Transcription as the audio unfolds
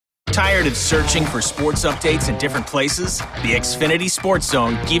Tired of searching for sports updates in different places? The Xfinity Sports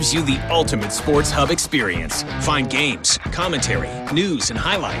Zone gives you the ultimate sports hub experience. Find games, commentary, news, and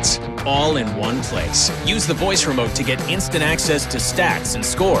highlights all in one place. Use the voice remote to get instant access to stats and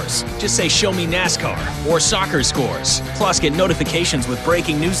scores. Just say, "Show me NASCAR" or "soccer scores." Plus, get notifications with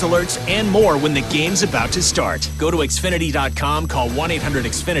breaking news alerts and more when the game's about to start. Go to Xfinity.com, call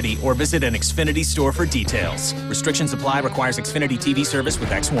 1-800-XFINITY, or visit an Xfinity store for details. Restrictions apply. Requires Xfinity TV service with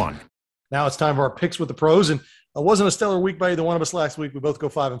X1. Now it's time for our picks with the pros, and it wasn't a stellar week by either one of us last week. We both go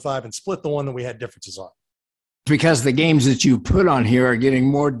 5-5 and split the one that we had differences on. Because the games that you put on here are getting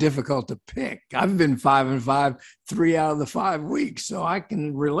more difficult to pick. I've been 5-5 3 out of the 5 weeks, so I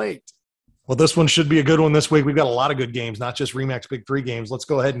can relate. Well, this one should be a good one this week. We've got a lot of good games, not just RE/MAX Big 3 games. Let's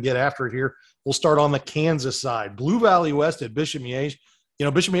go ahead and get after it here. We'll start on the Kansas side. Blue Valley West at Bishop Miege. You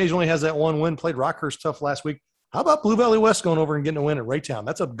know, Bishop Miege only has that one win, played Rockhurst tough last week. How about Blue Valley West going over and getting a win at Raytown?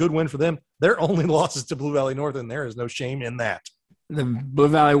 That's a good win for them. Their only losses to Blue Valley North, and there is no shame in that. The Blue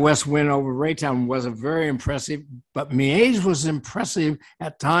Valley West win over Raytown wasn't very impressive, but Miege was impressive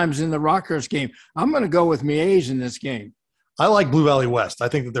at times in the Rockhurst game. I'm going to go with Miege in this game. I like Blue Valley West. I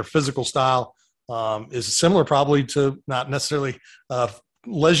think that their physical style is similar probably to not necessarily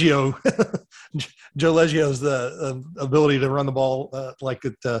Leggio, Joe Leggio's the ability to run the ball like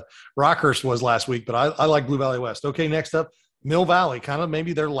Rockhurst was last week, but I like Blue Valley West. Okay, next up, Mill Valley, kind of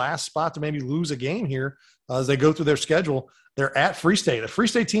maybe their last spot to maybe lose a game here as they go through their schedule. They're at Free State, a Free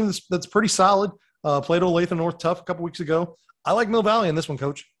State team that's pretty solid, played Olathe North tough a couple weeks ago. I like Mill Valley in this one,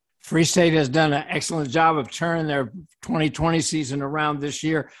 Coach. Free State has done an excellent job of turning their 2020 season around this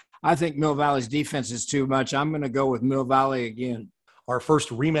year. I think Mill Valley's defense is too much. I'm going to go with Mill Valley again. Our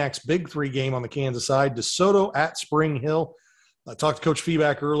first RE/MAX Big 3 game on the Kansas side, DeSoto at Spring Hill. I talked to Coach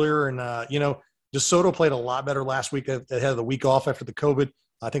Feeback earlier, and, DeSoto played a lot better last week. They had the week off after the COVID.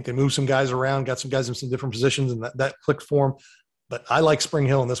 I think they moved some guys around, got some guys in some different positions, and that clicked for them. But I like Spring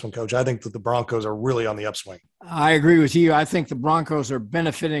Hill in this one, Coach. I think that the Broncos are really on the upswing. I agree with you. I think the Broncos are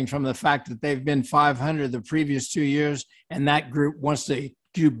benefiting from the fact that they've been 500 the previous 2 years, and that group wants to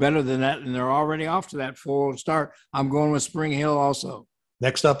do better than that, and they're already off to that full start. I'm going with Spring Hill also.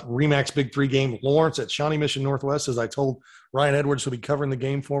 Next up, RE/MAX Big 3 game, Lawrence at Shawnee Mission Northwest. As I told Ryan Edwards, who'll be covering the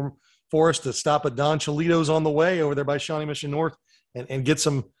game for us, to stop at Don Cholitos on the way over there by Shawnee Mission North and get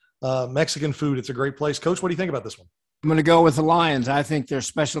some Mexican food. It's a great place. Coach, what do you think about this one? I'm going to go with the Lions. I think their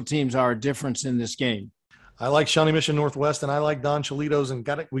special teams are a difference in this game. I like Shawnee Mission Northwest, and I like Don Cholitos,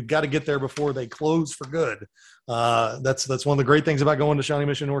 and we've got to get there before they close for good. That's one of the great things about going to Shawnee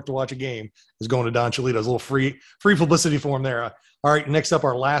Mission North to watch a game is going to Don Cholitos. A little free publicity for them there. All right, next up,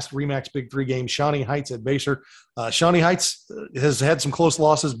 our last RE/MAX Big 3 game, Shawnee Heights at Basehor. Shawnee Heights has had some close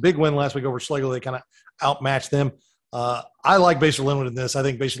losses. Big win last week over Schlegel. They kind of outmatched them. I like Basehor Linwood in this. I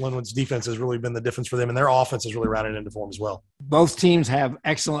think Basehor Linwood's defense has really been the difference for them, and their offense has really rounded into form as well. Both teams have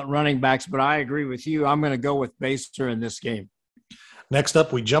excellent running backs, but I agree with you. I'm going to go with Basehor in this game. Next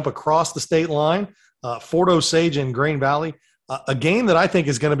up, we jump across the state line, Fort Osage and Grain Valley, a game that I think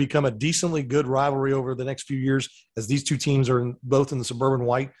is going to become a decently good rivalry over the next few years as these two teams are both in the suburban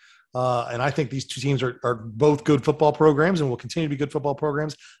white. And I think these two teams are both good football programs and will continue to be good football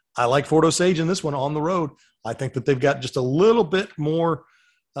programs. I like Fort Osage in this one on the road. I think that they've got just a little bit more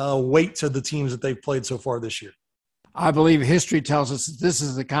weight to the teams that they've played so far this year. I believe history tells us that this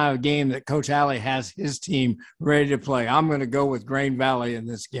is the kind of game that Coach Alley has his team ready to play. I'm going to go with Grain Valley in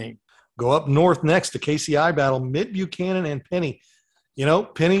this game. Go up north next to KCI battle, Mid Buchanan and Penny. You know,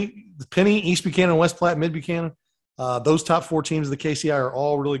 Penny, East Buchanan, West Platte, Mid Buchanan. Those top 4 teams of the KCI are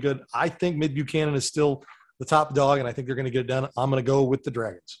all really good. I think Mid Buchanan is still the top dog, and I think they're going to get it done. I'm going to go with the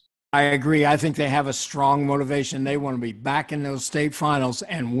Dragons. I agree. I think they have a strong motivation. They want to be back in those state finals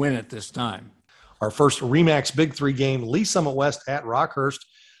and win it this time. Our first RE/MAX Big 3 game, Lee Summit West at Rockhurst.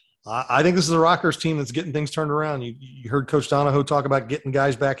 I think this is a Rockhurst team that's getting things turned around. You heard Coach Donahoe talk about getting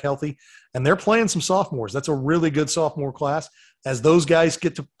guys back healthy, and they're playing some sophomores. That's a really good sophomore class. As those guys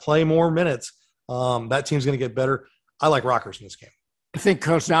get to play more minutes, that team's going to get better. I like Rockhurst in this game. I think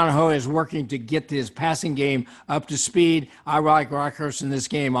Coach Donahoe is working to get his passing game up to speed. I like Rockhurst in this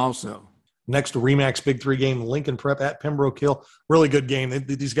game also. Next, RE/MAX Big 3 game, Lincoln Prep at Pembroke Hill. Really good game.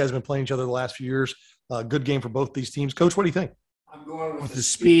 These guys have been playing each other the last few years. Good game for both these teams. Coach, what do you think? I'm going with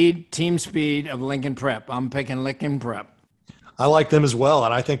the team speed of Lincoln Prep. I'm picking Lincoln Prep. I like them as well,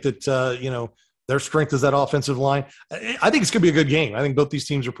 and I think that, their strength is that offensive line. I think it's going to be a good game. I think both these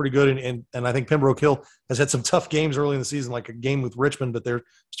teams are pretty good, and I think Pembroke Hill has had some tough games early in the season, like a game with Richmond, but they're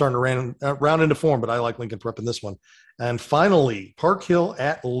starting to round into form, but I like Lincoln Prep in this one. And finally, Park Hill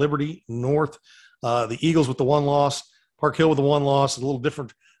at Liberty North. The Eagles with the one loss, Park Hill with the one loss, a little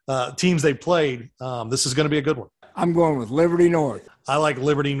different teams they played, this is going to be a good one. I'm going with Liberty North. I like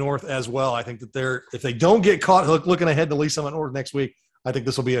Liberty North as well. I think that if they don't get caught looking ahead to Lee Summit North next week, I think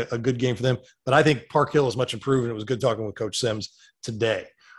this will be a good game for them. But I think Park Hill is much improved, and it was good talking with Coach Sims today.